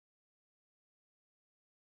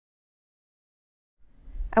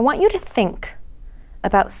I want you to think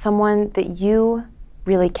about someone that you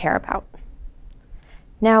really care about.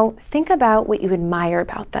 Now, think about what you admire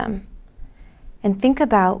about them, and think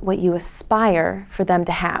about what you aspire for them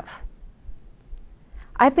to have.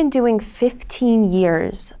 I've been doing 15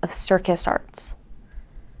 years of circus arts,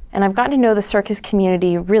 and I've gotten to know the circus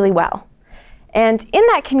community really well. And in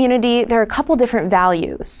that community, there are a couple different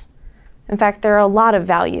values. In fact, there are a lot of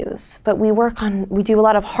values, but we do a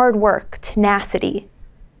lot of hard work, tenacity.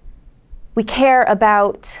 We care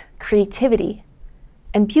about creativity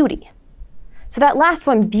and beauty. So that last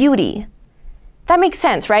one, beauty, that makes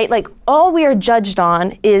sense, right? Like, all we are judged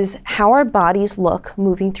on is how our bodies look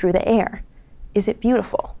moving through the air. Is it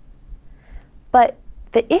beautiful? But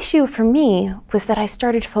the issue for me was that I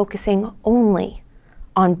started focusing only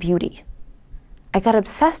on beauty. I got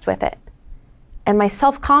obsessed with it, and my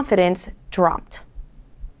self-confidence dropped.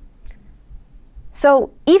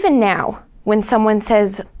 So even now, when someone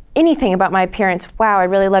says anything about my appearance, wow, I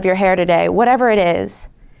really love your hair today, whatever it is,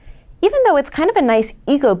 even though it's kind of a nice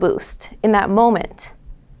ego boost in that moment,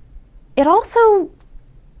 it also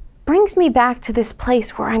brings me back to this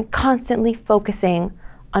place where I'm constantly focusing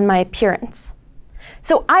on my appearance.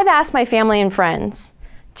 So I've asked my family and friends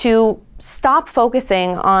to stop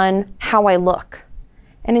focusing on how I look,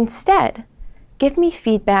 and instead give me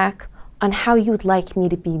feedback on how you would like me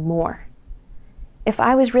to be more. If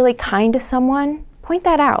I was really kind to someone, point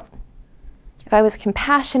that out. If I was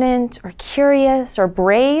compassionate or curious or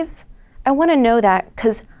brave, I want to know that,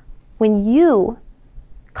 because when you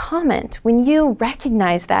comment, when you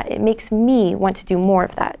recognize that, it makes me want to do more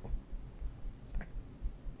of that.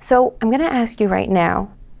 So I'm going to ask you right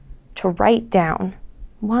now to write down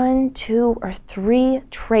 1, 2, or 3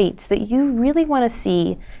 traits that you really want to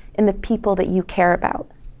see in the people that you care about.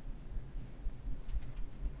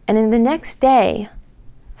 And in the next day,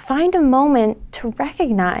 find a moment to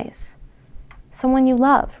recognize someone you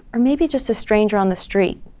love, or maybe just a stranger on the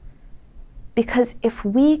street. Because if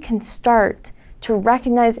we can start to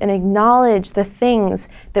recognize and acknowledge the things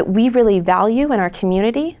that we really value in our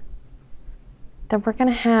community, then we're going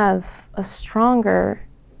to have a stronger,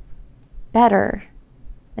 better,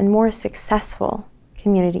 and more successful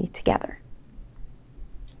community together.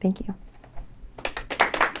 Thank you.